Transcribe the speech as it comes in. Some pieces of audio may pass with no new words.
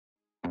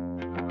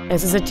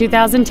This is a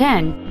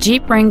 2010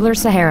 Jeep Wrangler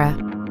Sahara.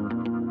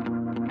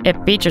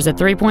 It features a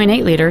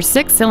 3.8-liter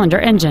 6-cylinder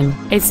engine,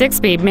 a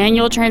 6-speed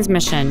manual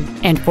transmission,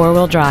 and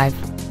 4-wheel drive.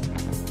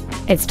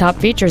 Its top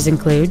features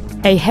include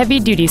a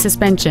heavy-duty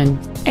suspension,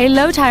 a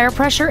low tire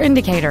pressure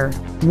indicator,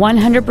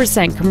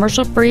 100%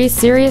 commercial-free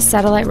Sirius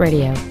satellite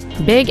radio,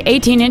 big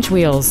 18-inch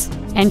wheels,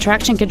 and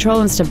traction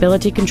control and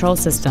stability control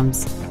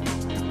systems.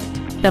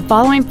 The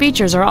following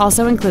features are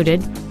also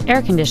included: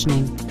 air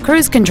conditioning,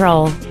 cruise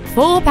control,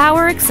 full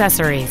power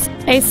accessories,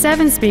 a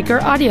 7-speaker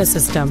audio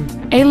system,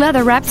 a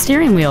leather-wrapped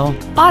steering wheel,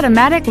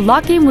 automatic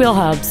locking wheel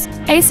hubs,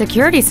 a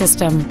security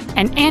system,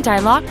 an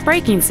anti-lock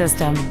braking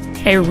system,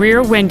 a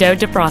rear window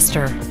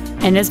defroster,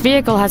 and this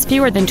vehicle has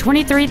fewer than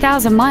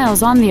 23,000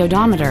 miles on the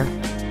odometer.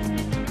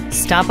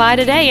 Stop by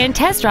today and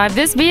test drive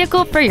this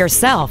vehicle for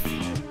yourself.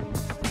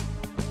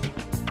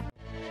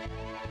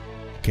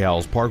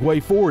 Cowles Parkway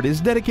Ford is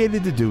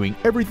dedicated to doing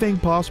everything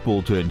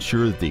possible to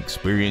ensure that the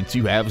experience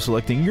you have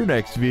selecting your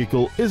next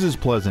vehicle is as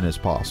pleasant as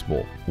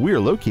possible. We are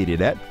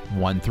located at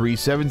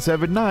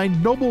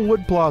 13779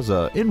 Noblewood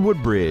Plaza in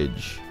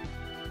Woodbridge.